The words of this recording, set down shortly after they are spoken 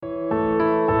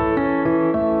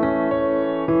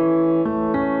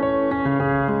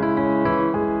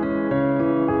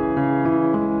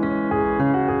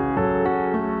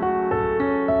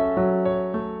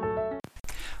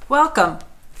Welcome.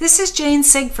 This is Jane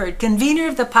Sigford, convener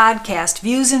of the podcast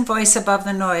Views and Voice Above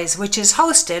the Noise, which is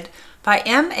hosted by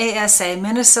MASA,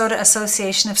 Minnesota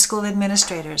Association of School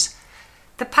Administrators.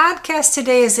 The podcast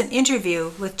today is an interview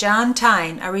with John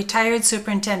Tyne, a retired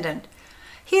superintendent.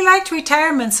 He liked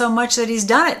retirement so much that he's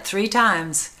done it 3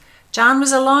 times. John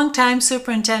was a longtime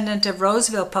superintendent of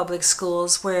Roseville Public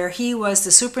Schools, where he was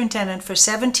the superintendent for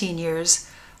 17 years,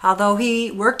 although he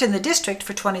worked in the district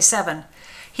for 27.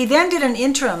 He then did an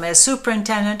interim as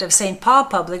superintendent of St. Paul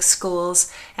Public Schools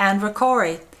and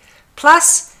Rocori.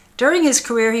 Plus, during his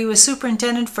career, he was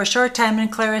superintendent for a short time in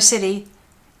Clara City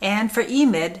and for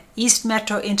EMID, East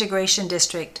Metro Integration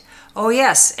District. Oh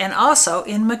yes, and also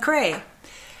in McRae.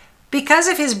 Because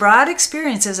of his broad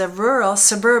experiences of rural,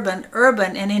 suburban,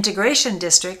 urban, and integration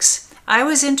districts, I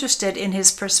was interested in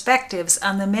his perspectives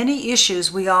on the many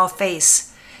issues we all face.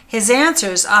 His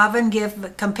answers often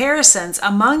give comparisons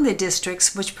among the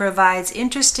districts, which provides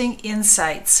interesting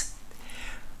insights.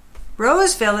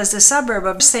 Roseville is a suburb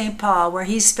of St. Paul, where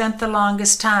he spent the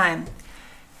longest time.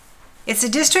 It's a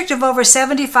district of over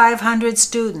 7,500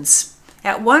 students.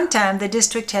 At one time, the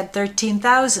district had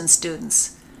 13,000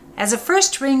 students. As a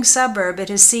first-ring suburb, it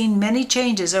has seen many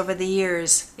changes over the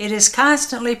years. It is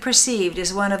constantly perceived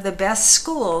as one of the best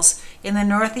schools in the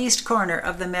northeast corner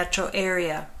of the metro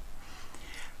area.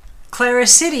 Clara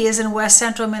City is in west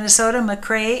central Minnesota.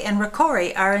 McRae and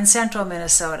Rocori are in central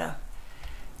Minnesota.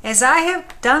 As I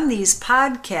have done these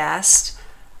podcasts,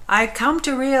 I come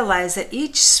to realize that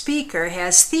each speaker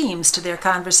has themes to their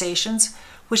conversations,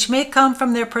 which may come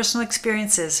from their personal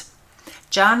experiences.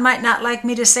 John might not like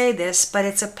me to say this, but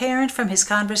it's apparent from his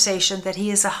conversation that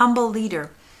he is a humble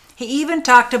leader. He even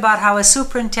talked about how a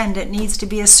superintendent needs to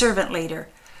be a servant leader.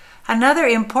 Another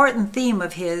important theme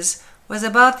of his was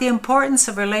about the importance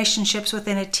of relationships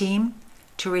within a team,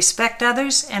 to respect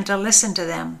others and to listen to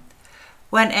them.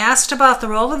 When asked about the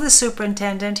role of the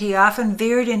superintendent, he often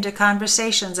veered into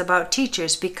conversations about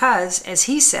teachers because, as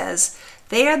he says,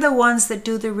 they are the ones that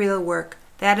do the real work,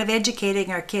 that of educating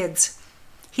our kids.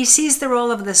 He sees the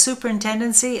role of the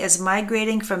superintendency as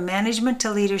migrating from management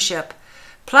to leadership.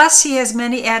 Plus, he has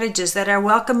many adages that are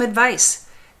welcome advice.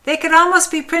 They could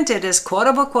almost be printed as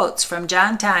quotable quotes from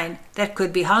John Tyne that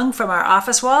could be hung from our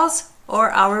office walls or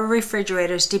our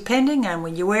refrigerators, depending on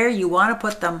where you want to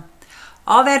put them.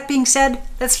 All that being said,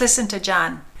 let's listen to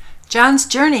John. John's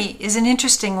journey is an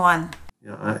interesting one.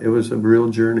 Yeah, it was a real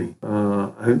journey.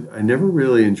 I never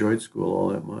really enjoyed school all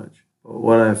that much. But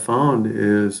what I found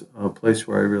is a place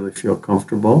where I really feel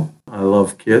comfortable. I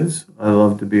love kids. I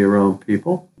love to be around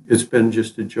people. It's been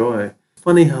just a joy.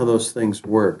 Funny how those things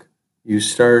work. You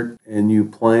start and you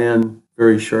plan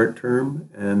very short term,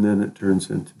 and then it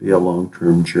turns into be a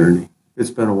long-term journey.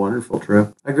 It's been a wonderful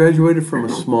trip. I graduated from a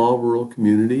small rural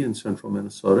community in central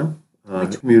Minnesota, a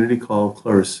community called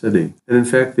Clara City. And in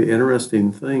fact, the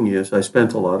interesting thing is I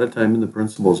spent a lot of time in the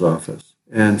principal's office.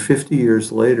 And 50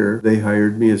 years later, they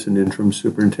hired me as an interim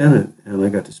superintendent, and I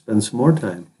got to spend some more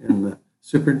time in the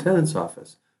superintendent's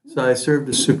office. So I served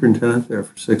as superintendent there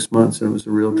for 6 months, and it was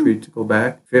a real treat to go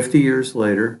back. 50 years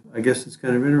later, I guess it's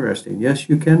kind of interesting. Yes,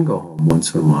 you can go home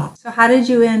once in a while. So how did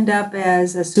you end up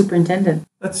as a superintendent?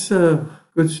 That's a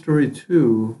good story,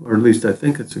 too, or at least I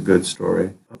think it's a good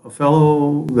story. A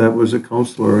fellow that was a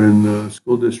counselor in the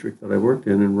school district that I worked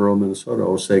in rural Minnesota,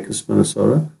 Osakis,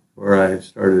 Minnesota, where I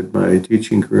started my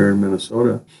teaching career in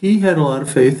Minnesota, he had a lot of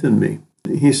faith in me.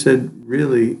 He said,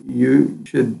 really, you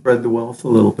should spread the wealth a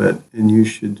little bit, and you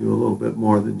should do a little bit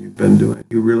more than you've been doing.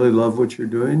 You really love what you're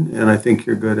doing, and I think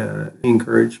you're good at it. He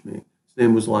encouraged me. His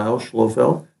name was Lyle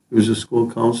Schlofeld. He was a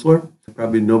school counselor.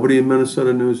 Probably nobody in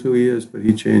Minnesota knows who he is, but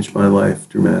he changed my life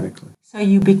dramatically. So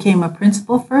you became a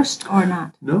principal first, or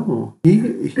not? No, he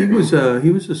was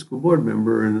a school board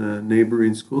member in a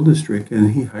neighboring school district,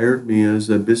 and he hired me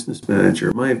as a business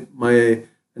manager. My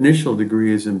initial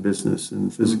degree is in business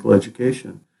and physical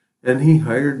education. And he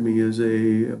hired me as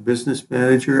a business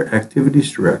manager,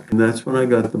 activities director. And that's when I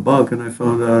got the bug, and I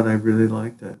found out I really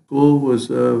liked that. School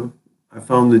was, I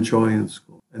found the joy in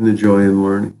school and the joy in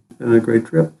learning. And a great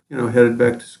trip, headed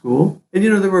back to school. And,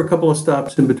 there were a couple of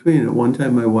stops in between. At one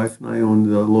time, my wife and I owned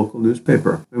the local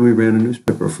newspaper, and we ran a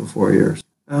newspaper for 4 years.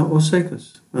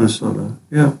 Osakis, Minnesota.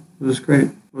 Yeah, it was great.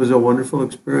 It was a wonderful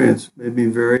experience. Made me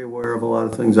very aware of a lot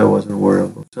of things I wasn't aware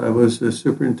of. So I was a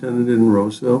superintendent in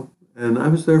Roseville, and I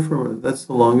was there that's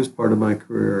the longest part of my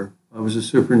career. I was a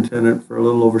superintendent for a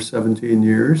little over 17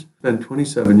 years. Spent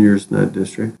 27 years in that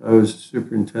district. I was a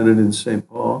superintendent in St.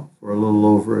 Paul for a little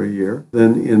over a year.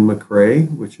 Then in McRae,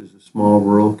 which is a small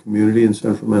rural community in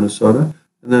central Minnesota.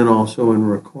 And then also in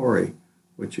Rocori,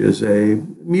 which is a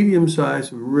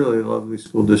medium-sized, really lovely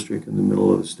school district in the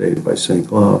middle of the state by St.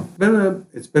 Cloud.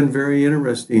 It's been very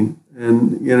interesting.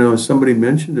 And, somebody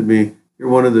mentioned to me, you're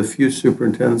one of the few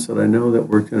superintendents that I know that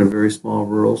worked in a very small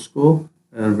rural school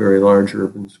and a very large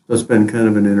urban school. So it's been kind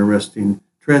of an interesting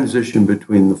transition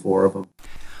between the four of them.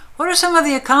 What are some of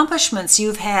the accomplishments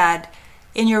you've had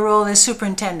in your role as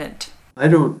superintendent? I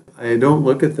don't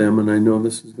look at them, and I know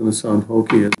this is going to sound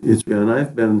hokey.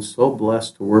 I've been so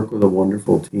blessed to work with a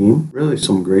wonderful team, really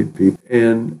some great people.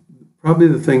 And probably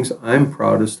the things I'm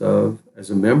proudest of as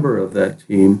a member of that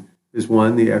team is,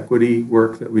 one, the equity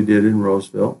work that we did in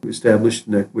Roseville. We established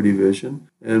an equity vision,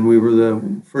 and we were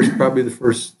probably the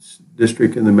first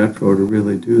district in the metro to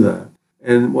really do that.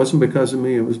 And it wasn't because of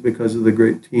me, it was because of the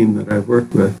great team that I've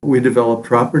worked with. We developed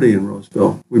property in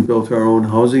Roseville. We built our own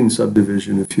housing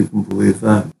subdivision, if you can believe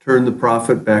that. Turned the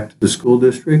profit back to the school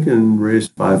district and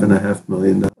raised $5.5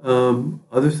 million.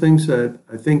 Other things that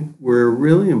I think were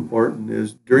really important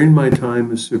is during my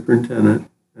time as superintendent,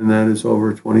 and that is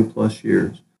over 20 plus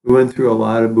years, we went through a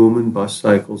lot of boom and bust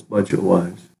cycles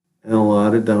budget-wise and a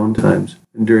lot of downtimes.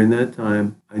 And during that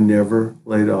time, I never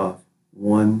laid off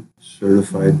one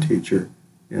certified teacher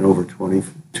in over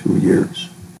 22 years.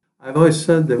 I've always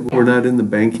said that we're not in the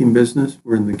banking business,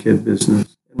 we're in the kid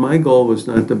business. And my goal was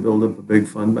not to build up a big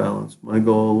fund balance. My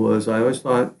goal was, I always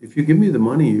thought, if you give me the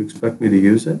money, you expect me to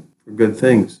use it for good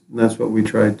things. And that's what we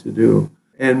tried to do.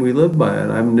 And we live by it.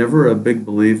 I'm never a big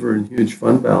believer in huge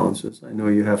fund balances. I know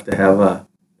you have to have a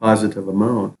positive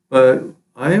amount. But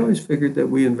I always figured that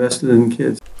we invested in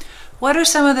kids. What are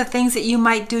some of the things that you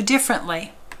might do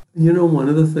differently? One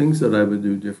of the things that I would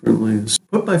do differently is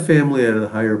put my family at a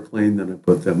higher plane than I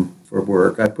put them for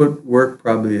work. I put work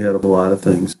probably ahead of a lot of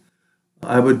things.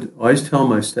 I would always tell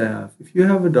my staff, if you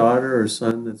have a daughter or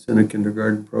son that's in a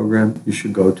kindergarten program, you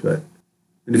should go to it.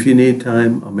 And if you need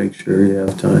time, I'll make sure you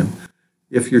have time.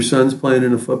 If your son's playing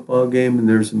in a football game and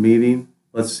there's a meeting,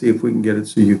 let's see if we can get it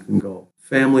so you can go.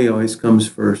 Family always comes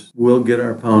first. We'll get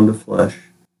our pound of flesh.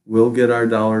 We'll get our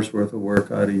dollar's worth of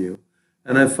work out of you.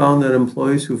 And I've found that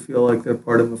employees who feel like they're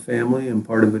part of a family and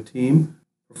part of a team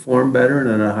perform better and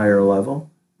at a higher level,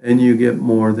 and you get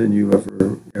more than you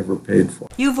ever paid for.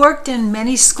 You've worked in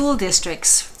many school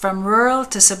districts, from rural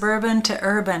to suburban to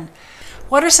urban.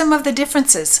 What are some of the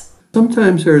differences?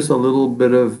 Sometimes there's a little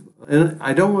bit of, and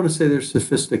I don't want to say there's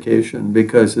sophistication,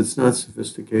 because it's not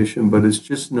sophistication, but it's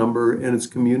just number, and it's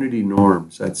community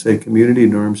norms. I'd say community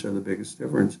norms are the biggest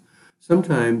difference.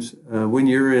 Sometimes when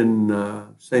you're in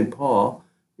St. Paul,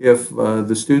 if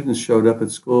the students showed up at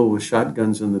school with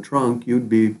shotguns in the trunk, you'd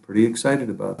be pretty excited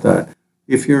about that.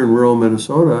 If you're in rural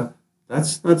Minnesota,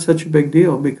 that's not such a big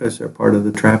deal because they're part of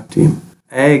the trap team.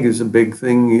 Ag is a big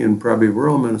thing in probably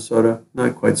rural Minnesota,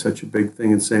 not quite such a big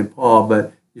thing in St. Paul,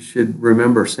 but you should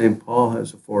remember St. Paul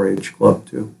has a 4-H club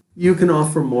too. You can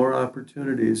offer more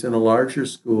opportunities. In a larger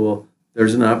school,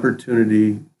 there's an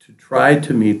opportunity to try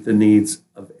to meet the needs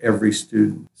of every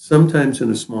student. Sometimes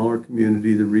in a smaller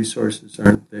community, the resources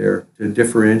aren't there to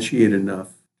differentiate enough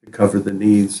to cover the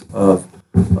needs of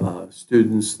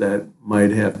students that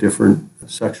might have different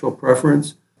sexual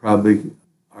preference, probably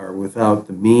are without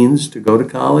the means to go to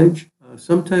college.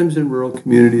 Sometimes in rural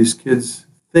communities, kids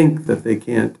think that they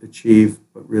can't achieve,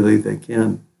 but really they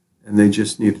can, and they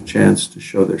just need a chance to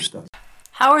show their stuff.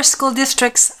 How are school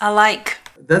districts alike?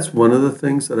 That's one of the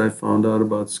things that I found out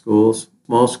about schools,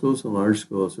 small schools and large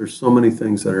schools. There's so many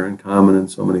things that are in common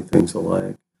and so many things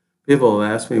alike. People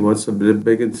have asked me what's the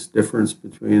biggest difference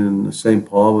between St.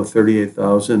 Paul with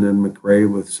 38,000 and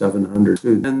McRae with 700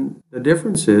 students. And the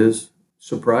difference is,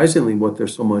 surprisingly, what they're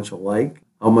so much alike,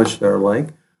 how much they're alike.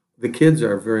 The kids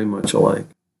are very much alike.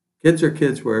 Kids are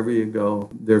kids wherever you go.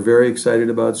 They're very excited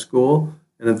about school,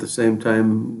 and at the same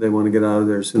time, they want to get out of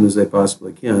there as soon as they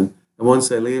possibly can. And once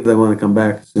they leave, they want to come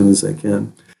back as soon as they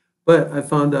can. But I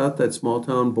found out that small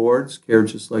town boards care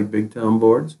just like big town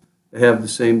boards. They have the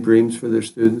same dreams for their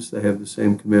students. They have the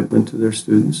same commitment to their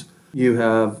students.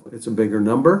 It's a bigger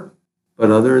number, but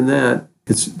other than that,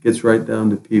 it gets right down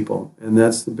to people. And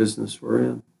that's the business we're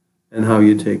in and how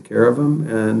you take care of them.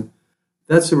 And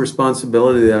that's the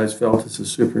responsibility that I felt as a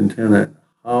superintendent.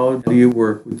 How do you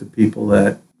work with the people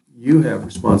that you have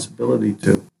responsibility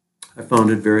to? I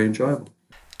found it very enjoyable.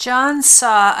 John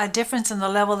saw a difference in the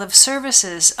level of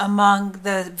services among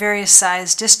the various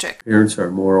size districts. Parents are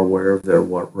more aware of their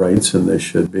rights, and they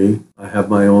should be. I have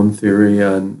my own theory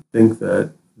on think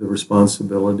that the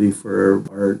responsibility for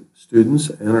our students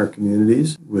and our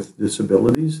communities with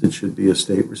disabilities, it should be a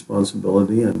state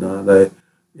responsibility and not a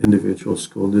individual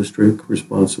school district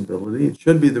responsibility. It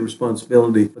should be the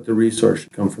responsibility, but the resource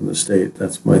should come from the state.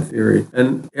 That's my theory.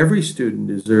 And every student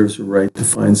deserves a right to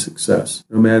find success,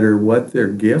 no matter what their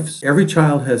gifts. Every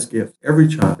child has gifts. Every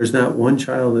child. There's not one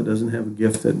child that doesn't have a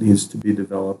gift that needs to be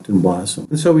developed and blossom.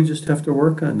 And so we just have to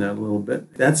work on that a little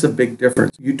bit. That's a big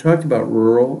difference. You talked about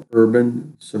rural,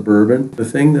 urban, suburban. The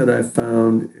thing that I've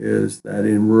found is that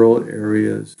in rural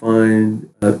areas,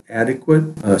 find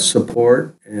adequate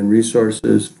support and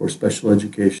resources for special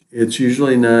education. It's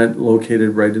usually not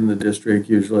located right in the district.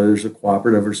 Usually there's a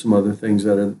cooperative or some other things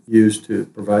that are used to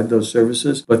provide those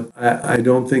services. But I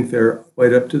don't think they're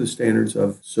quite up to the standards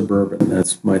of suburban.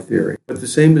 That's my theory. But the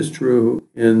same is true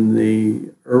in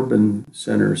the urban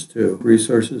centers too.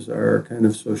 Resources are kind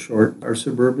of so short. Our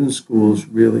suburban schools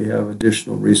really have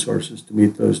additional resources to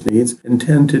meet those needs and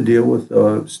tend to deal with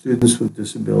students with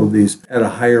disabilities at a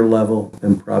higher level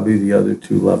than probably the other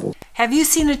two levels. Have you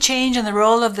seen a change in the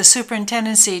role of the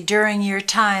superintendency during your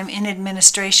time in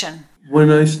administration? When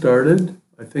I started,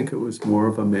 I think it was more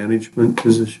of a management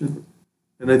position.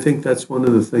 And I think that's one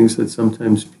of the things that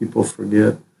sometimes people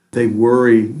forget. They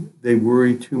worry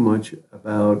too much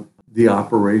about the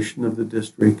operation of the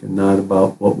district and not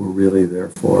about what we're really there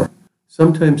for.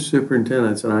 Sometimes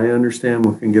superintendents, and I understand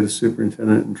what can get a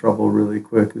superintendent in trouble really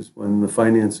quick, is when the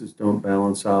finances don't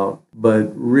balance out.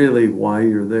 But really why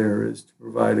you're there is to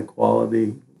provide a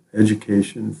quality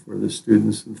education for the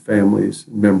students and families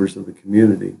and members of the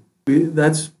community.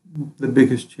 That's the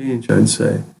biggest change, I'd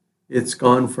say. It's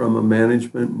gone from a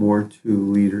management more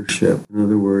to leadership. In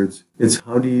other words, it's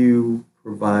how do you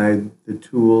provide the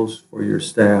tools for your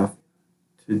staff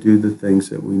to do the things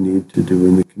that we need to do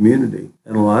in the community.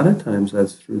 And a lot of times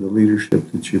that's through the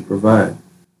leadership that you provide.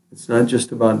 It's not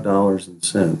just about dollars and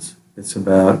cents. It's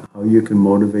about how you can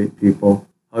motivate people,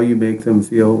 how you make them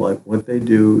feel like what they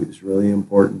do is really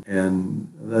important,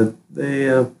 and that they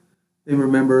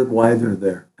remember why they're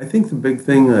there. I think the big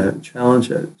thing, challenge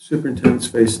that superintendents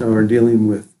face now are dealing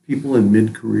with people in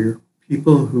mid-career,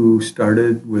 people who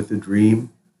started with a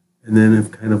dream and then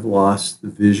have kind of lost the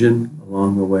vision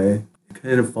along the way,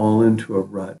 kind of fall into a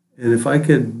rut. And if I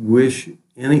could wish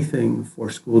anything for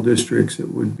school districts, it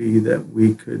would be that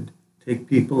we could take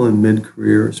people in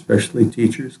mid-career, especially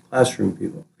teachers, classroom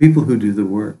people, people who do the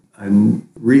work, and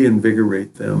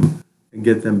reinvigorate them and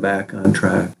get them back on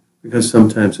track. Because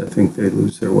sometimes I think they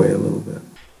lose their way a little bit.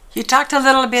 You talked a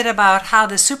little bit about how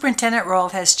the superintendent role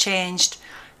has changed.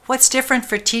 What's different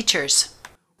for teachers?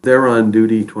 They're on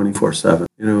duty 24/7.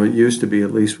 It used to be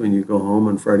at least when you go home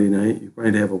on Friday night, you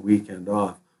might have a weekend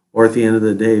off. Or at the end of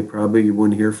the day, probably you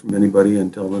wouldn't hear from anybody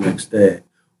until the next day.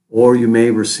 Or you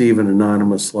may receive an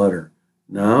anonymous letter.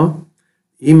 Now,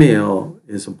 email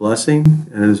is a blessing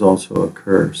and it is also a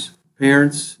curse.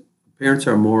 Parents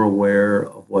are more aware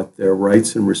of what their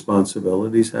rights and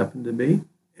responsibilities happen to be,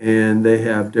 and they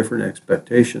have different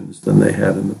expectations than they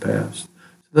had in the past.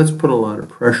 So that's put a lot of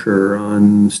pressure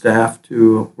on staff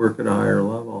to work at a higher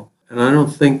level. And I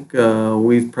don't think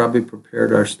we've probably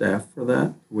prepared our staff for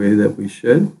that the way that we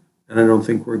should, and I don't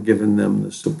think we're giving them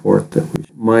the support that we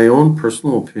should. My own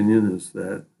personal opinion is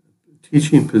that the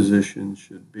teaching position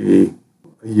should be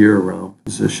a year-round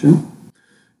position.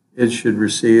 It should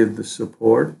receive the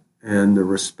support and the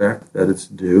respect that it's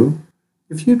due.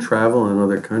 If you travel in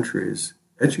other countries,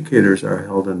 educators are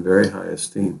held in very high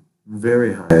esteem,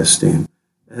 very high esteem.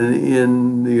 And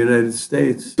in the United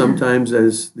States, sometimes,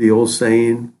 as the old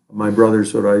saying, my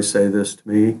brothers would always say this to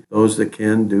me, those that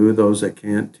can do, those that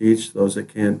can't teach, those that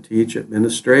can't teach,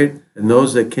 administrate, and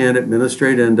those that can't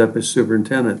administrate end up as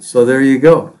superintendents. So there you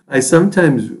go. I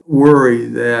sometimes worry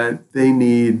that they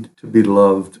need to be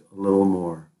loved a little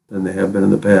more than they have been in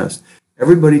the past.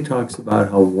 Everybody talks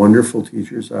about how wonderful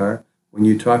teachers are. When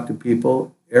you talk to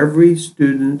people, every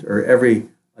student or every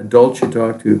adult you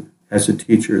talk to has a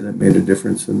teacher that made a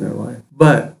difference in their life.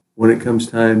 But when it comes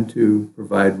time to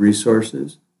provide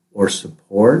resources or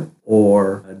support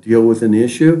or deal with an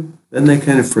issue, then they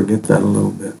kind of forget that a little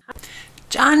bit.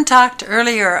 John talked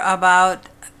earlier about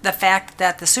the fact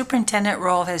that the superintendent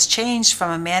role has changed from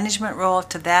a management role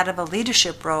to that of a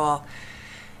leadership role.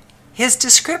 His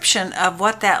description of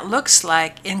what that looks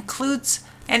like includes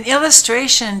an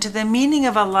illustration to the meaning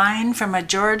of a line from a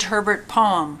George Herbert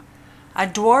poem. A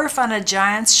dwarf on a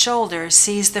giant's shoulder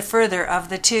sees the further of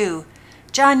the two.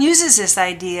 John uses this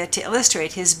idea to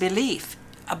illustrate his belief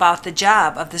about the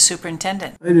job of the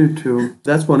superintendent. I do too.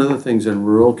 That's one of the things in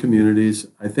rural communities.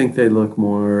 I think they look a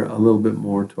little bit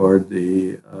more toward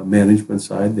the management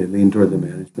side. They lean toward the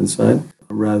management side.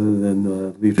 rather than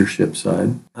the leadership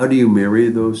side. How do you marry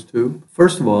those two?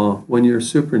 First of all, when you're a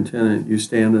superintendent, you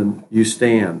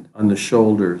stand on the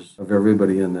shoulders of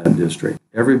everybody in that district.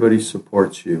 Everybody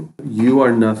supports you. You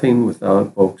are nothing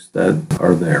without folks that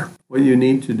are there. What you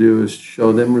need to do is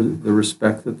show them the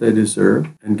respect that they deserve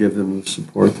and give them the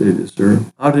support they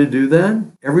deserve. How to do that?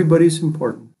 Everybody's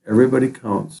important. Everybody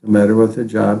counts, no matter what their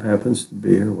job happens to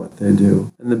be or what they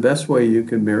do. And the best way you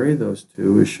can marry those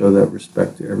two is show that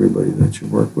respect to everybody that you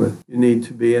work with. You need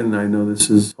to be, and I know this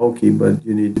is hokey, but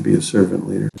you need to be a servant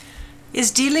leader.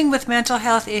 Is dealing with mental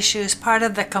health issues part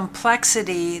of the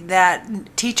complexity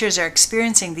that teachers are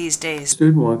experiencing these days? A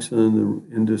student walks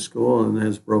into school and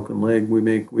has a broken leg.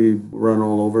 We run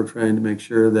all over trying to make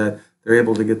sure that they're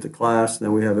able to get to class, and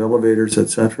then we have elevators,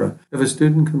 etc. If a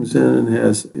student comes in and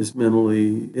is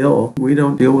mentally ill, we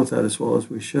don't deal with that as well as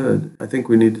we should. I think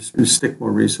we need to stick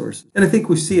more resources. And I think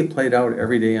we see it played out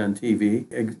every day on TV.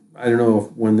 I don't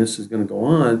know when this is going to go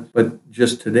on, but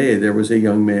just today there was a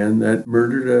young man that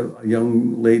murdered a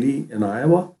young lady in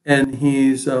Iowa, and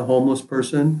he's a homeless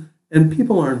person. And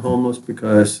people aren't homeless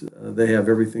because they have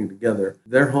everything together.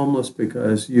 They're homeless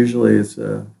because usually it's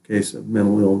a case of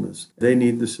mental illness. They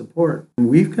need the support. And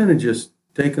we've kind of just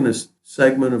taken a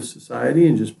segment of society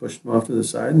and just pushed them off to the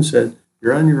side and said,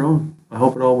 you're on your own. I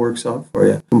hope it all works out for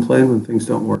you. Complain when things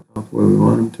don't work out the way we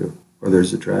want them to, or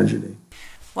there's a tragedy.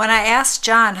 When I asked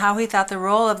John how he thought the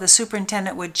role of the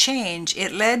superintendent would change,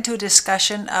 it led to a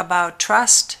discussion about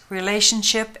trust,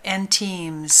 relationship, and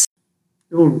teams.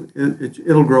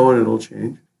 It'll grow and it'll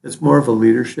change. It's more of a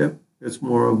leadership. It's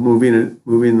more of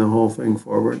moving the whole thing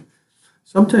forward.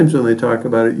 Sometimes when they talk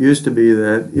about it, it used to be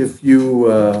that if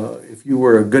you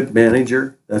were a good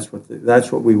manager, that's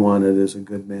what we wanted as a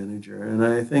good manager. And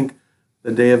I think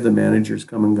the day of the manager's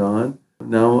come and gone.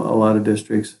 Now a lot of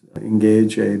districts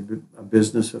engage a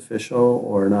business official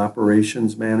or an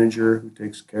operations manager who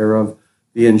takes care of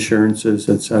the insurances,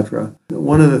 etc.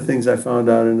 One of the things I found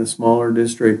out in a smaller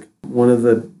district, one of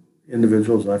the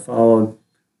individuals I followed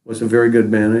was a very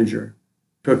good manager,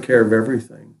 took care of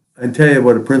everything. I tell you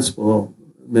what a principal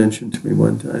mentioned to me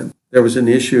one time. There was an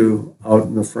issue out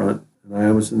in the front, and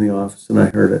I was in the office, and I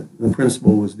heard it. The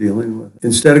principal was dealing with it.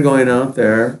 Instead of going out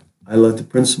there, I let the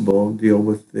principal deal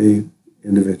with the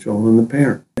individual and the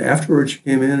parent. Afterwards, she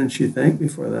came in and she thanked me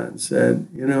for that and said,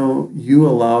 you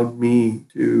allowed me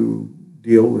to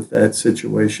deal with that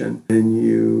situation, and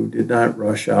you did not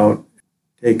rush out,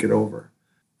 take it over.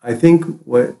 I think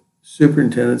what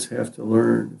superintendents have to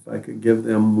learn, if I could give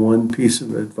them one piece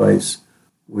of advice,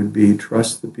 would be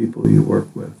trust the people you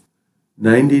work with.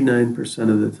 99%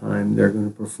 of the time, they're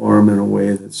going to perform in a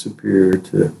way that's superior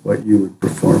to what you would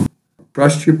perform.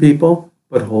 Trust your people,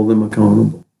 but hold them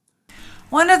accountable.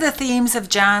 One of the themes of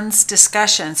John's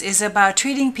discussions is about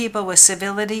treating people with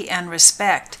civility and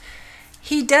respect.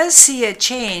 He does see a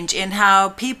change in how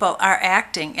people are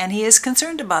acting, and he is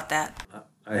concerned about that.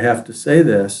 I have to say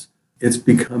this, it's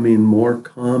becoming more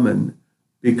common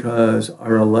because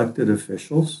our elected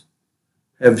officials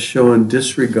have shown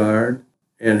disregard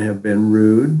and have been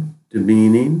rude,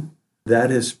 demeaning.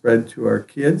 That has spread to our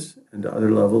kids and to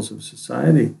other levels of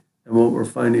society. And what we're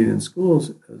finding in schools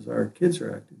is our kids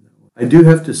are acting that way. I do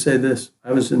have to say this,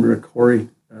 I was in Rocori,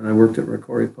 and I worked at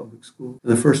Rocori Public School.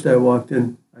 And the first day I walked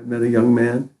in, I met a young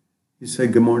man. He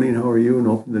said, "Good morning, how are you?" and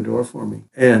opened the door for me.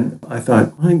 And I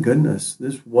thought, my goodness,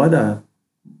 what a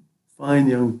fine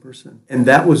young person. And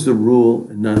that was the rule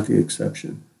and not the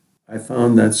exception. I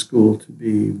found that school to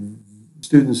be,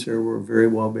 students there were very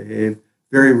well behaved,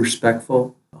 very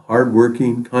respectful,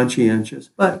 hardworking, conscientious.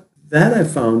 But that I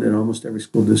found in almost every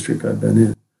school district I've been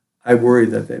in. I worry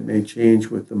that that may change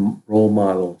with the role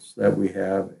models that we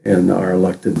have in our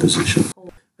elected positions.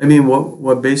 I mean,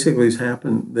 what basically has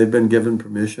happened, they've been given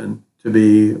permission to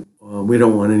be, we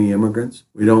don't want any immigrants.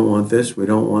 We don't want this. We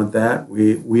don't want that.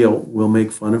 We'll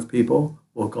make fun of people.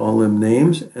 We'll call them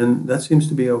names. And that seems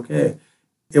to be okay.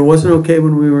 It wasn't okay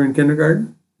when we were in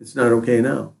kindergarten. It's not okay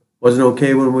now. Wasn't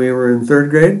okay when we were in third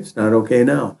grade. It's not okay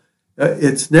now.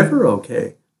 It's never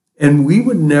okay. And we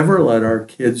would never let our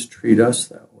kids treat us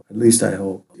that way. At least I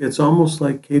hope. It's almost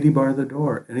like Katie bar the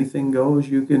door. Anything goes.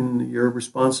 You're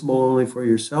responsible only for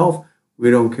yourself. We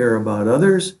don't care about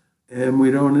others. And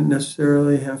we don't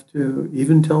necessarily have to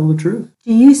even tell the truth.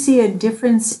 Do you see a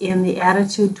difference in the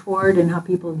attitude toward and how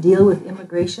people deal with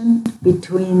immigration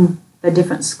between the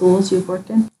different schools you've worked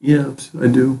in? Yes, I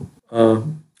do.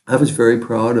 I was very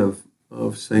proud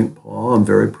of St. Paul. I'm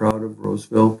very proud of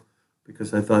Roseville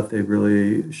because I thought they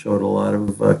really showed a lot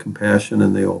of compassion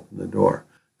and they opened the door.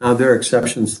 Now, there are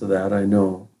exceptions to that, I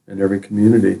know, in every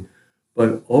community.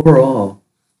 But overall,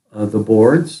 the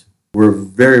boards We're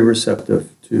very receptive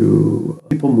to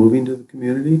people moving to the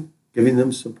community, giving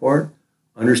them support,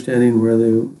 understanding where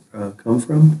they come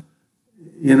from.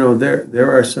 You know,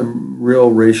 there are some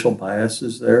real racial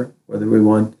biases there, whether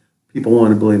people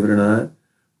want to believe it or not.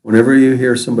 Whenever you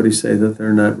hear somebody say that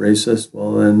they're not racist,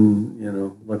 well then,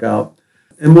 look out.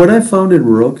 And what I found in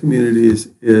rural communities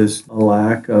is a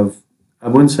lack of, I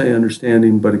wouldn't say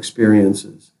understanding, but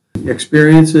experiences.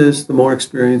 Experiences, the more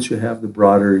experience you have, the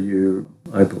broader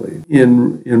I believe.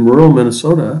 In rural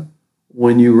Minnesota,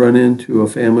 when you run into a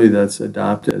family that's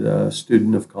adopted a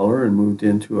student of color and moved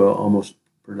into a almost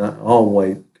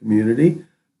all-white community,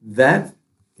 that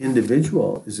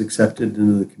individual is accepted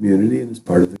into the community and is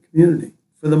part of the community,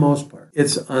 for the most part.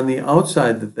 It's on the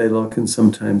outside that they look, and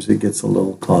sometimes it gets a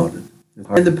little clouded.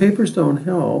 And the papers don't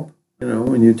help,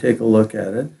 when you take a look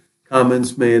at it.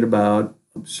 Comments made about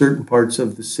certain parts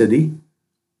of the city,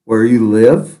 where you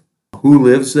live, who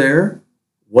lives there,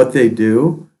 what they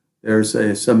do. There's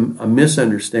a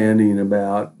misunderstanding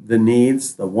about the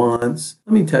needs, the wants.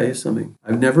 Let me tell you something.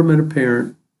 I've never met a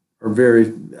parent,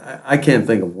 I can't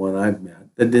think of one I've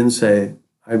met, that didn't say,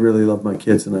 I really love my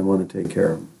kids and I want to take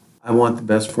care of them. I want the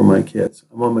best for my kids.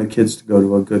 I want my kids to go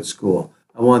to a good school.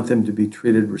 I want them to be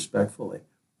treated respectfully.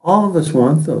 All of us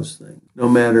want those things, no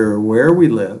matter where we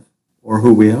live or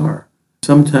who we are.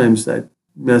 Sometimes that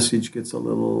message gets a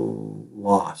little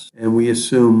lost, and we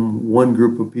assume one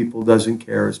group of people doesn't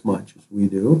care as much as we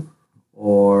do,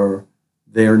 or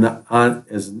they're not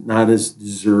as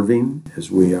deserving as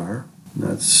we are.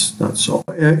 That's not so.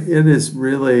 It is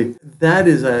really,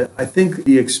 I think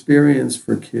the experience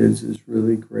for kids is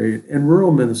really great. And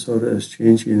rural Minnesota is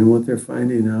changing, and what they're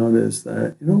finding out is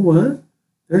that, you know what?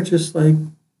 They're just like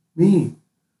me.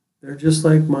 They're just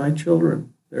like my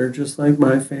children. They're just like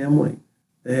my family.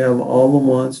 They have all the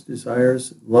wants,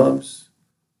 desires, loves.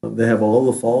 They have all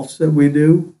the faults that we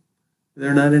do.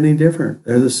 They're not any different.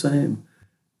 They're the same.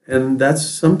 And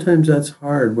sometimes that's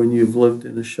hard when you've lived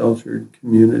in a sheltered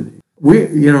community.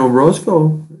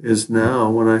 Roseville is now,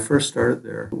 when I first started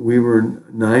there, we were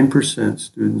 9%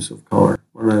 students of color.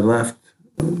 When I left,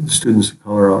 the students of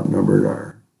color outnumbered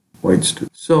our white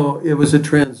students. So it was a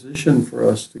transition for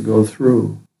us to go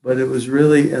through. But it was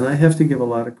really, and I have to give a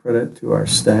lot of credit to our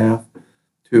staff,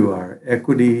 to our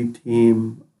equity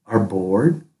team, our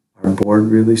board. Our board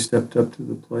really stepped up to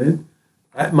the plate.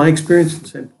 My experience in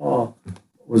St. Paul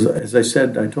was, as I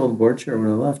said, I told the board chair when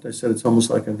I left, I said, it's almost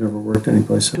like I've never worked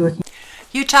anyplace else.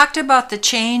 You talked about the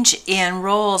change in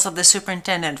roles of the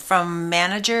superintendent from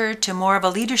manager to more of a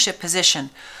leadership position.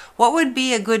 What would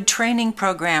be a good training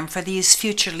program for these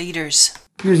future leaders?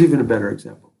 Here's even a better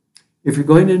example. If you're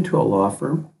going into a law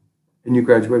firm and you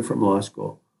graduate from law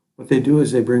school, what they do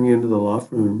is they bring you into the law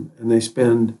firm and they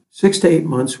spend 6 to 8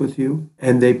 months with you,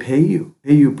 and they pay you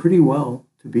pretty well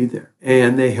to be there.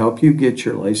 And they help you get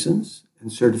your license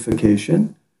and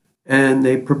certification, and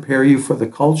they prepare you for the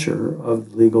culture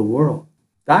of the legal world.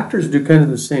 Doctors do kind of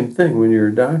the same thing when you're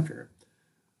a doctor.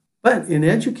 But in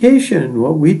education,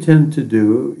 what we tend to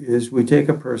do is we take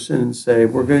a person and say,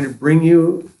 we're going to bring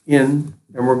you in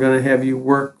and we're going to have you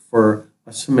work for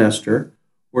a semester.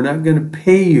 We're not going to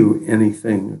pay you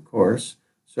anything, of course.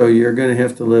 So you're going to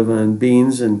have to live on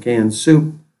beans and canned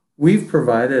soup. We've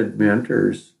provided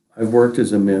mentors. I've worked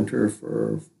as a mentor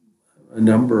for a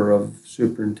number of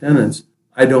superintendents.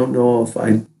 I don't know if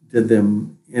I did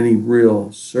them any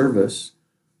real service.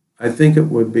 I think it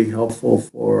would be helpful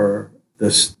for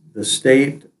the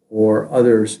state or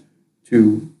others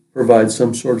to provide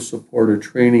some sort of support or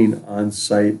training on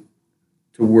site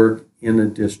to work in a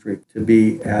district, to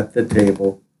be at the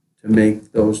table, to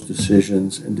make those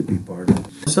decisions and to be part of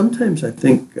it. Sometimes I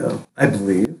think, I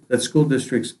believe that school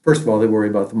districts, first of all, they worry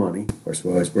about the money. Of course,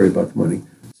 we always worry about the money.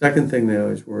 Second thing they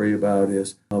always worry about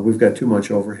is we've got too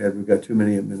much overhead, we've got too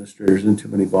many administrators and too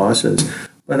many bosses.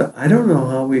 But I don't know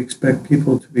how we expect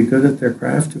people to be good at their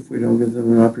craft if we don't give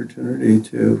them an opportunity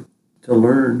to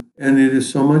learn. And it is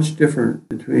so much different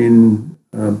between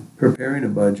preparing a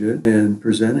budget and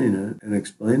presenting it and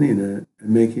explaining it and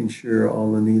making sure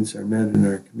all the needs are met in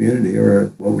our community, or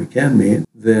what we can meet,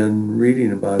 than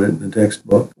reading about it in the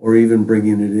textbook or even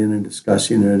bringing it in and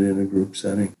discussing it in a group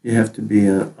setting. You have to be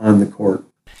on the court.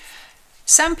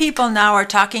 Some people now are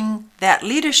talking that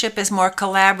leadership is more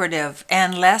collaborative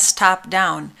and less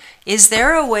top-down. Is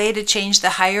there a way to change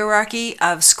the hierarchy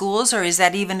of schools, or is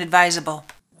that even advisable?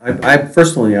 I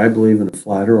personally believe in a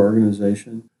flatter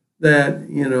organization. That,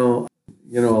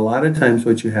 a lot of times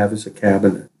what you have is a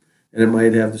cabinet, and it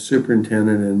might have the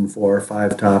superintendent and 4 or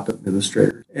 5 top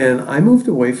administrators. And I moved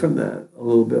away from that a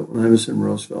little bit when I was in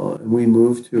Roseville, and we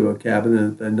moved to a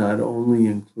cabinet that not only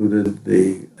included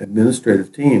the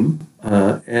administrative team,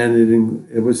 and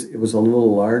it was a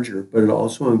little larger, but it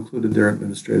also included their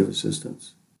administrative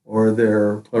assistants or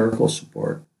their clerical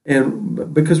support.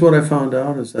 And because what I found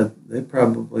out is that they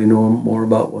probably know more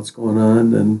about what's going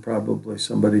on than probably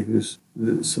somebody who's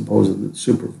the supposed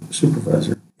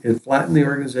supervisor. It flattened the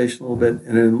organization a little bit,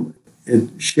 and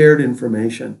it shared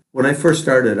information. When I first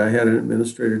started, I had an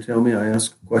administrator tell me, I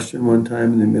asked a question one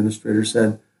time, and the administrator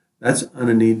said, "That's on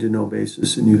a need-to-know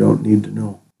basis, and you don't need to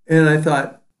know." And I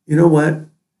thought, you know what?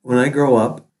 When I grow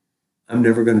up, I'm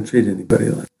never going to treat anybody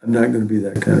like that. I'm not going to be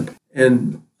that kind of person.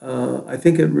 And I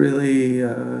think it really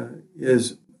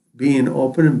is being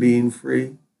open and being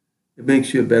free. It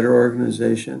makes you a better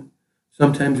organization.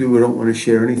 Sometimes we don't want to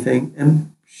share anything,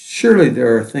 and surely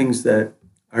there are things that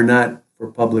are not for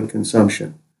public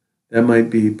consumption. That might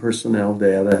be personnel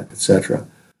data, etc.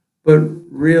 But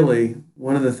really,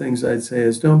 one of the things I'd say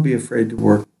is don't be afraid to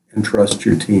work and trust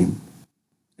your team.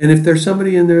 And if there's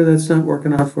somebody in there that's not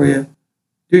working out for you,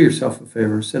 do yourself a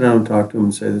favor, sit down and talk to them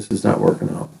and say, this is not working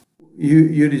out.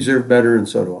 You deserve better, and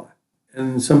so do I.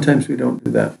 And sometimes we don't do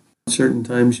that. Certain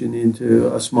times you need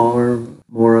a smaller,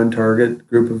 more on-target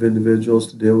group of individuals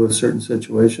to deal with certain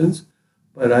situations.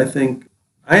 But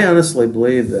I honestly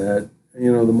believe that, the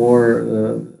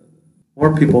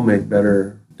more people make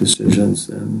better decisions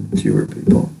than fewer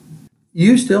people.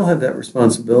 You still have that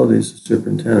responsibility as a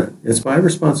superintendent. It's my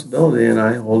responsibility, and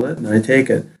I hold it and I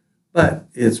take it. But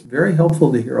it's very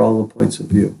helpful to hear all the points of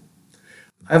view.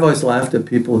 I've always laughed at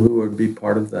people who would be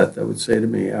part of that would say to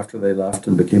me after they left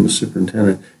and became a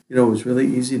superintendent, it was really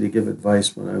easy to give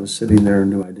advice when I was sitting there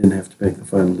and knew I didn't have to make the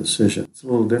final decision. It's a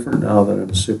little different now that I'm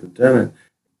a superintendent.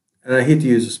 And I hate to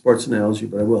use a sports analogy,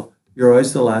 but I will. You're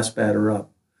always the last batter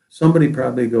up. Somebody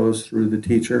probably goes through the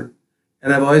teacher.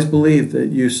 And I've always believed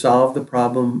that you solve the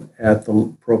problem at the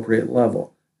appropriate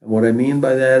level. And what I mean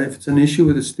by that, if it's an issue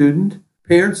with a student,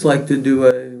 parents like to do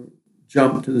a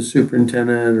jump to the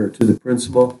superintendent or to the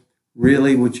principal.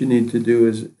 Really, what you need to do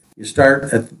is you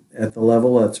start at the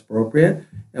level that's appropriate.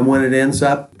 And when it ends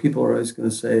up, people are always going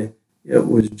to say, it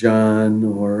was John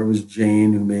or it was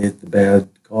Jane who made the bad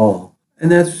call. And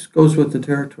that goes with the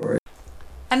territory.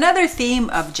 Another theme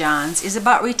of John's is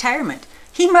about retirement.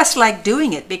 He must like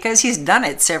doing it because he's done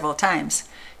it several times.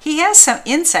 He has some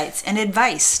insights and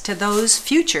advice to those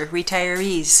future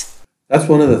retirees. That's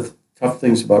one of the tough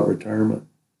things about retirement.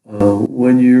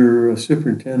 When you're a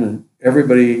superintendent,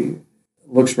 everybody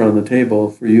looks around the table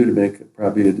for you to make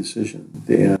probably a decision at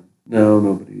the end. Now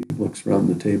nobody looks around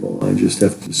the table. I just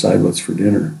have to decide what's for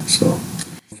dinner. So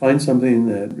find something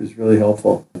that is really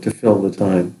helpful to fill the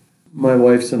time. My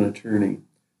wife's an attorney.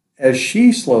 As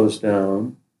she slows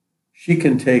down, she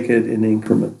can take it in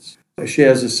increments. She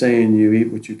has a saying, you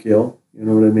eat what you kill. You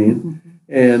know what I mean? Mm-hmm.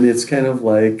 And it's kind of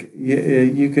like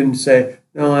you can say,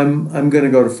 no, I'm going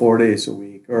to go to 4 days a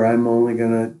week, or I'm only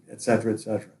going to, et cetera, et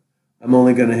cetera. I'm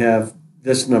only going to have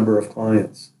this number of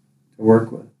clients to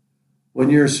work with. When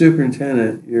you're a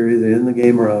superintendent, you're either in the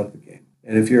game or out of the game.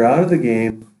 And if you're out of the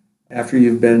game, after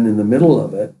you've been in the middle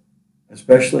of it,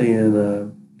 especially in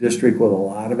a district with a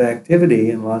lot of activity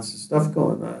and lots of stuff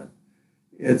going on,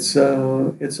 it's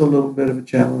a little bit of a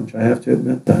challenge. I have to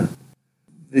admit that.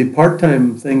 The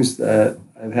part-time things that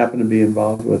I've happened to be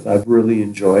involved with, I've really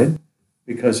enjoyed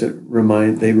because they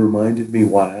reminded me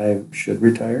why I should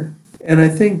retire. And I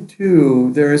think,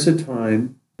 too, there is a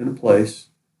time and a place,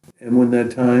 and when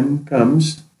that time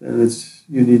comes, then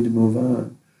you need to move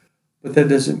on. But that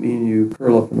doesn't mean you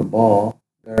curl up in a ball.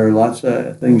 There are lots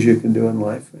of things you can do in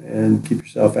life and keep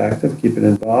yourself active, keep it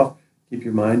involved, keep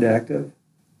your mind active,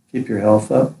 keep your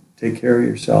health up, take care of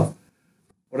yourself.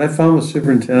 What I found with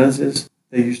superintendents is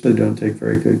they usually don't take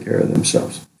very good care of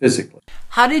themselves physically.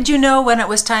 How did you know when it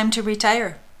was time to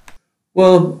retire?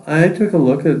 Well, I took a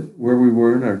look at where we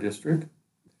were in our district.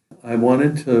 I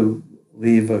wanted to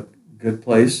leave a good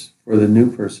place for the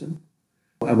new person.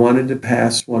 I wanted to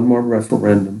pass one more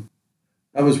referendum.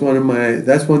 That's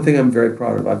one thing I'm very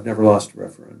proud of. I've never lost a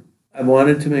referendum. I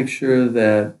wanted to make sure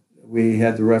that we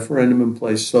had the referendum in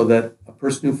place so that a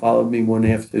person who followed me wouldn't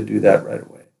have to do that right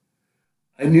away.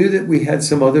 I knew that we had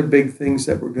some other big things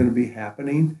that were going to be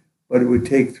happening, but it would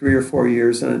take 3 or 4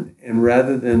 years. And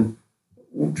rather than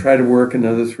try to work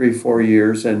another 3-4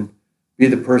 years and be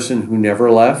the person who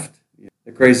never left,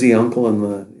 the crazy uncle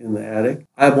in the attic,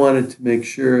 I wanted to make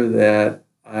sure that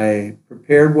I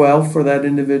prepared well for that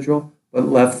individual, but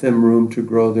left them room to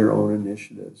grow their own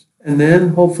initiatives. And then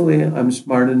hopefully I'm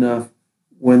smart enough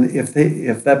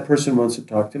if that person wants to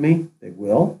talk to me, they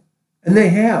will. And they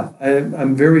have.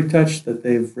 I'm very touched that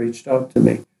they've reached out to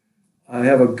me. I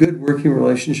have a good working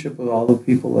relationship with all the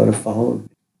people that have followed me.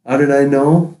 How did I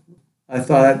know? I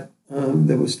thought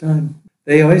there was time.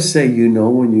 They always say you know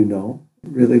when you know. It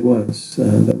really was.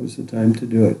 That was the time to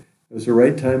do it. It was the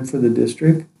right time for the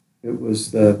district. It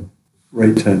was the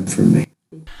right time for me.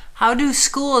 How do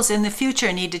schools in the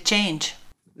future need to change?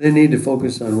 They need to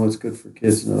focus on what's good for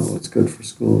kids, not what's good for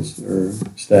schools or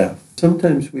staff.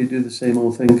 Sometimes we do the same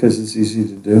old thing because it's easy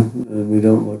to do, and we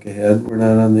don't look ahead. We're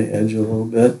not on the edge a little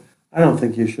bit. I don't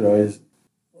think you should always...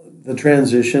 The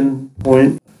transition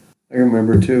point, I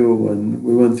remember too when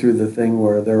we went through the thing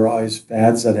where there are always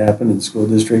fads that happen in school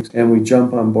districts, and we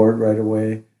jump on board right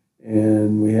away,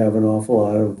 and we have an awful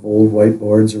lot of old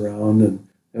whiteboards around, and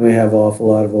we have an awful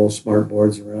lot of old smart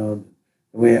boards around.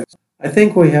 And I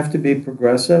think we have to be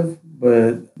progressive,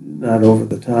 but not over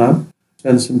the top.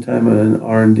 Spend some time on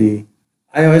R&D.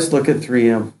 I always look at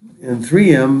 3M, and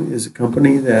 3M is a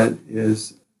company that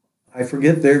is, I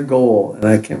forget their goal, and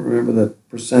I can't remember the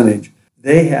percentage.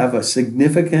 They have a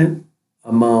significant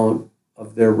amount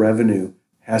of their revenue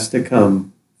has to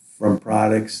come from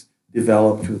products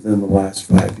developed within the last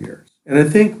 5 years. And I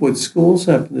think what schools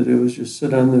happen to do is just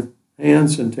sit on their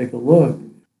hands and take a look.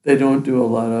 They don't do a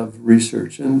lot of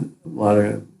research and a lot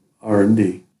of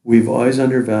R&D. We've always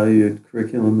undervalued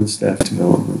curriculum and staff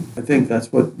development. I think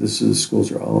that's what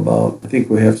schools are all about. I think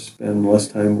we have to spend less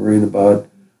time worrying about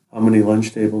how many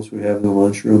lunch tables we have in the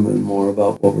lunchroom and more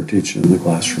about what we're teaching in the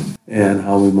classroom and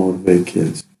how we motivate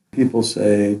kids. People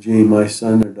say, gee, my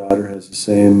son or daughter has the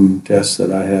same test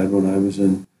that I had when I was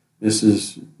in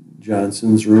Mrs.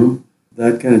 Johnson's room.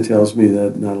 That kind of tells me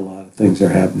that not a lot of things are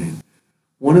happening.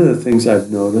 One of the things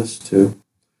I've noticed, too,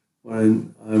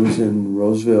 when I was in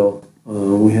Roseville,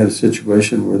 we had a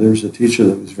situation where there was a teacher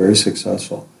that was very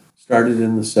successful. Started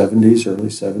in the 70s, early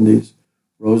 70s.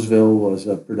 Roseville was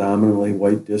a predominantly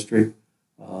white district,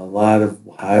 a lot of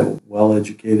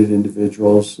well-educated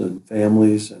individuals and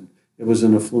families, and it was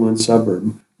an affluent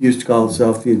suburb. Used to call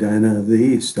itself the Edina of the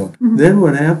East. So then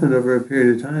what happened over a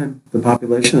period of time, the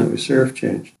population that we served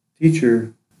changed.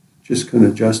 Teacher just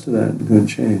couldn't adjust to that and couldn't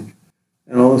change.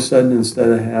 And all of a sudden, instead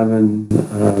of having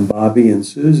Bobby and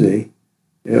Susie,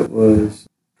 it was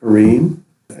Kareem.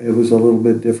 It was a little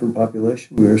bit different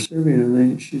population we were serving, and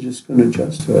then she just couldn't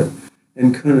adjust to it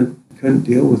and couldn't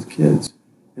deal with kids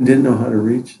and didn't know how to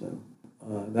reach them.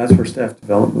 That's where staff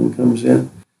development comes in.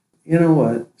 You know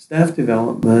what? Staff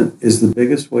development is the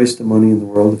biggest waste of money in the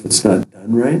world if it's not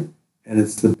done right, and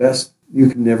it's the best. You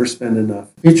can never spend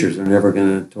enough. Teachers are never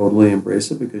going to totally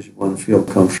embrace it because you want to feel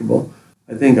comfortable.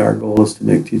 I think our goal is to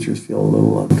make teachers feel a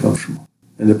little uncomfortable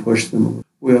and to push them a little.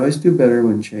 We always do better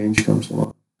when change comes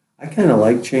along. I kind of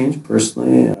like change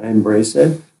personally. I embrace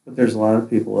it, but there's a lot of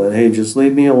people that, hey, just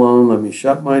leave me alone, let me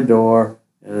shut my door,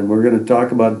 and we're going to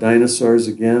talk about dinosaurs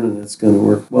again, and it's going to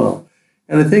work well.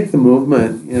 And I think the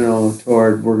movement,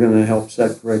 toward we're going to help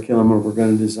set curriculum or we're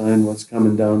going to design what's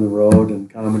coming down the road and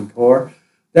Common Core,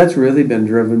 that's really been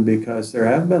driven because there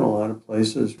have been a lot of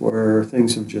places where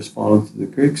things have just fallen through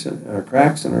the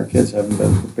cracks and our kids haven't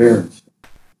been prepared.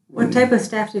 What type of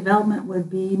staff development would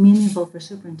be meaningful for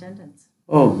superintendents?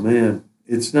 Oh, man.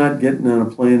 It's not getting on a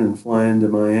plane and flying to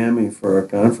Miami for a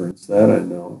conference. That I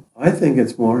know. I think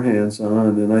it's more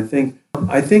hands-on, and I think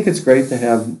it's great to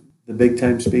have the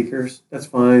big-time speakers. That's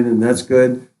fine, and that's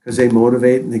good because they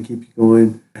motivate and they keep you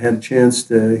going. I had a chance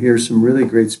to hear some really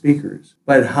great speakers.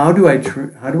 But how do I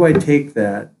take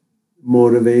that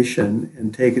motivation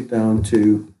and take it down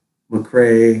to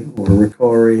McRae or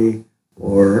Ricori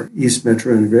or East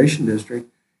Metro Integration District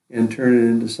and turn it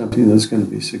into something that's going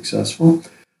to be successful?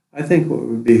 I think what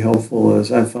would be helpful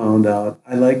is I found out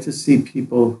I like to see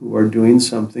people who are doing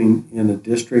something in a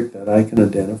district that I can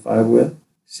identify with,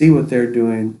 see what they're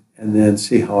doing, and then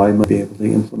see how I might be able to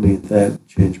implement that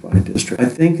change my district. I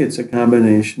think it's a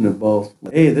combination of both.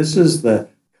 Hey, this is the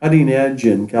cutting edge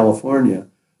in California,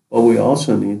 but we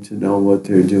also need to know what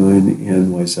they're doing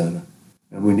in Wayzata,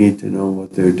 and we need to know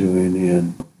what they're doing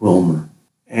in Wilmer,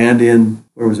 and in,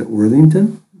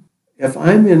 Worthington? If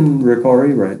I'm in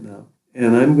Ricori right now,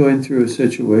 and I'm going through a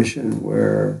situation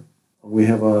where we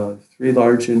have 3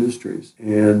 large industries,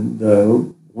 and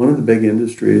one of the big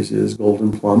industries is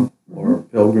Golden Plum or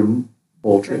Pilgrim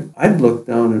Poultry. I'd look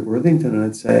down at Worthington and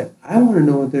I'd say, I want to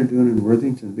know what they're doing in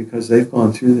Worthington because they've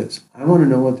gone through this. I want to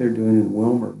know what they're doing in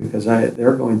Wilmer because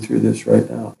they're going through this right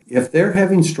now. If they're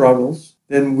having struggles,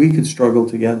 then we could struggle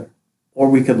together, or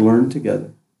we could learn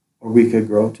together, or we could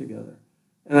grow together.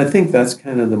 And I think that's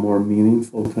kind of the more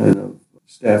meaningful kind of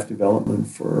staff development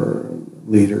for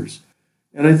leaders.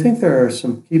 And I think there are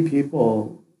some key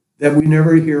people that we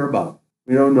never hear about.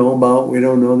 we don't know about, we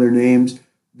don't know their names.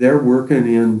 They're working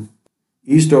in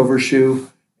East Overshoe,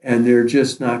 and they're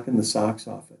just knocking the socks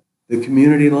off it. The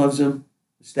community loves them.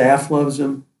 The staff loves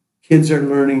them. Kids are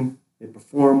learning. They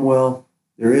perform well.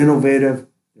 They're innovative.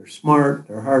 They're smart.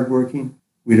 They're hardworking.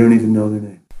 We don't even know their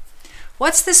name.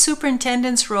 What's the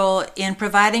superintendent's role in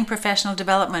providing professional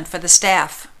development for the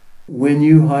staff? When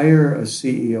you hire a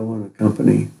CEO in a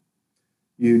company,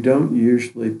 you don't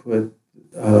usually put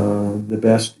the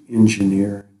best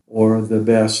engineer or the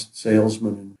best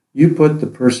salesman. You put the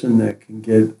person that can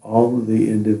get all of the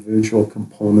individual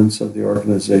components of the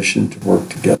organization to work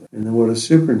together. And then what a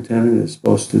superintendent is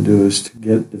supposed to do is to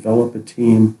develop a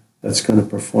team that's going to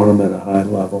perform at a high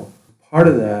level. Part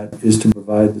of that is to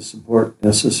provide the support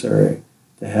necessary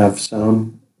to have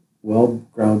sound,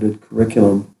 well-grounded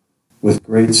curriculum with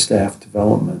great staff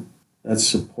development that's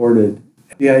supported.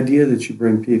 The idea that you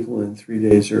bring people in 3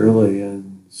 days early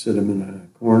and sit them in a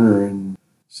corner and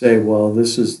say, well,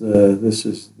 this is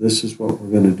what we're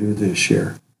going to do this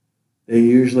year. They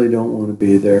usually don't want to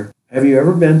be there. Have you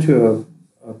ever been to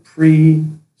a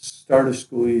pre-start of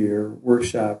school year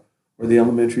workshop where the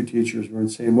elementary teachers were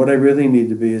saying, what I really need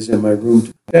to be is in my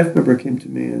room? A staff member came to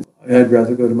me and I'd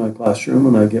rather go to my classroom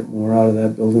and I get more out of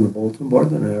that building a bulletin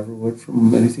board than I ever would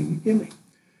from anything you give me.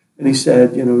 And he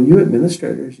said, you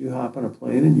administrators, you hop on a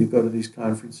plane and you go to these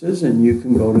conferences and you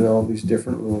can go to all these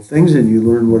different little things and you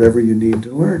learn whatever you need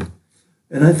to learn.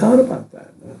 And I thought about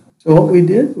that. So what we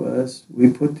did was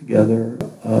we put together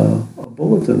a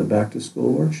bulletin, a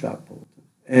back-to-school workshop bulletin.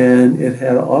 And it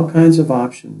had all kinds of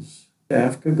options.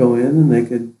 Staff could go in and they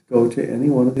could go to any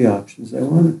one of the options they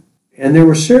wanted. And there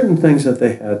were certain things that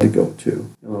they had to go to.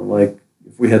 Like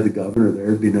if we had the governor there,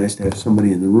 it'd be nice to have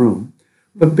somebody in the room.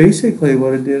 But basically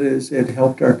what it did is it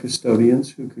helped our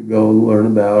custodians who could go learn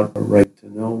about a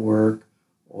right-to-know work,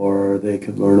 or they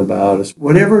could learn about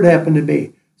whatever it happened to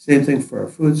be. Same thing for our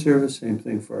food service, same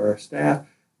thing for our staff.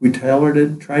 We tried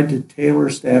to tailor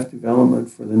staff development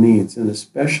for the needs, and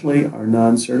especially our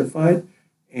non-certified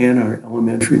and our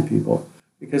elementary people.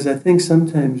 Because I think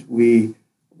sometimes we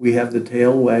have the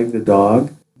tail wag the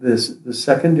dog. The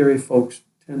secondary folks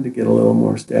tend to get a little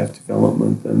more staff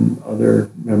development than other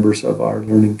members of our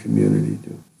learning community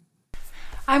do.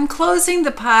 I'm closing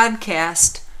the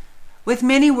podcast with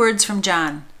many words from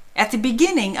John. At the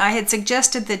beginning, I had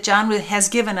suggested that John has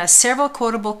given us several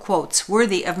quotable quotes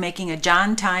worthy of making a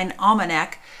John Tyne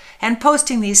almanac and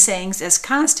posting these sayings as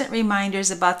constant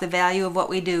reminders about the value of what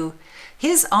we do.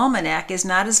 His almanac is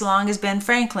not as long as Ben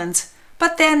Franklin's,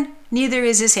 but then neither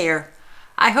is his hair.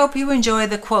 I hope you enjoy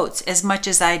the quotes as much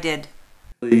as I did.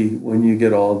 When you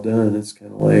get all done, it's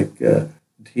kind of like the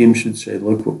team should say,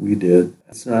 look what we did.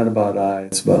 It's not about I,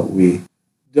 it's about we.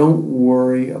 Don't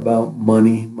worry about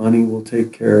money. Money will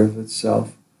take care of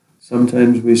itself.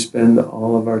 Sometimes we spend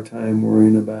all of our time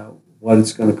worrying about what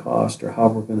it's going to cost or how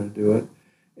we're going to do it.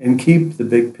 And keep the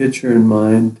big picture in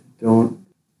mind. Don't,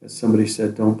 as somebody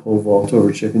said, don't pole vault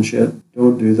over chicken shit.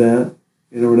 Don't do that.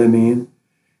 You know what I mean?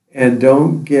 And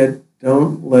don't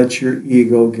let your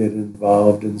ego get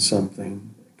involved in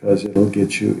something, because it'll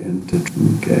get you into,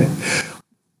 okay?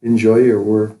 Enjoy your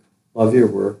work. Love your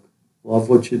work. Love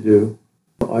what you do.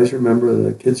 Always remember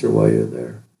the kids are why you're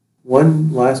there.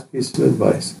 One last piece of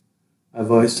advice. I've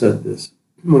always said this.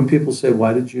 When people say,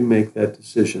 why did you make that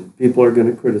decision? People are going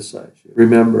to criticize you.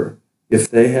 Remember, if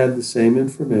they had the same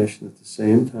information at the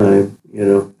same time,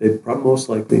 they'd most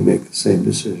likely make the same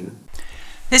decision.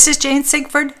 This is Jane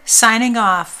Sigford signing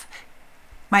off.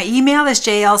 My email is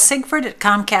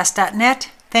jlsigford@comcast.net.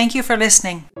 Thank you for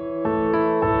listening.